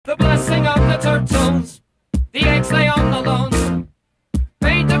The eggs lay on the lawn.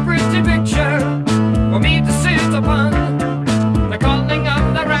 Paint a pretty picture for me to sit upon. The calling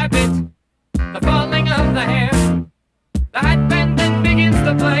of the rabbit, the falling of the hare. The hat bending begins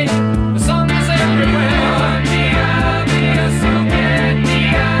to play. The song is everywhere.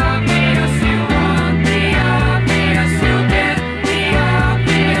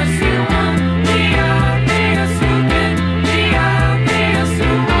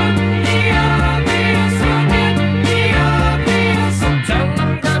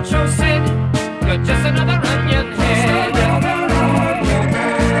 Just another onion head.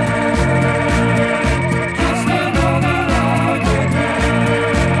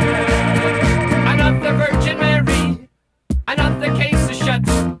 Another Virgin Mary, another case is shut.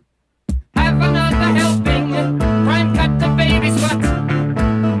 Have another helping, prime cut the baby's butt.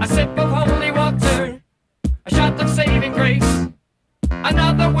 A sip of holy water, a shot of saving grace.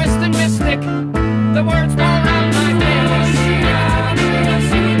 Another Western mystic, the words pour out my face.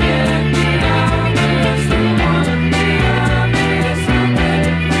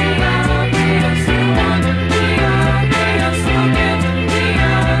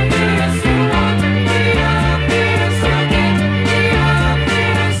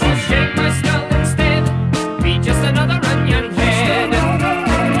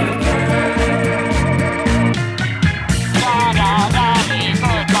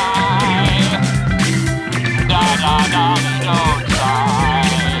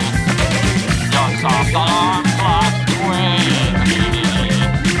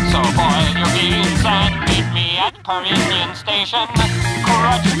 Union Station,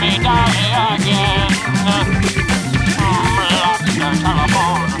 crutch me Dali again. Lobster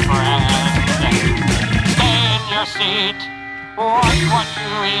telephone friend. Stay in your seat, watch what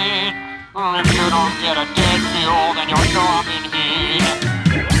you eat. If you don't get a dead mule, then you're in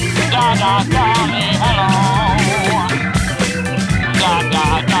heat. Da da da.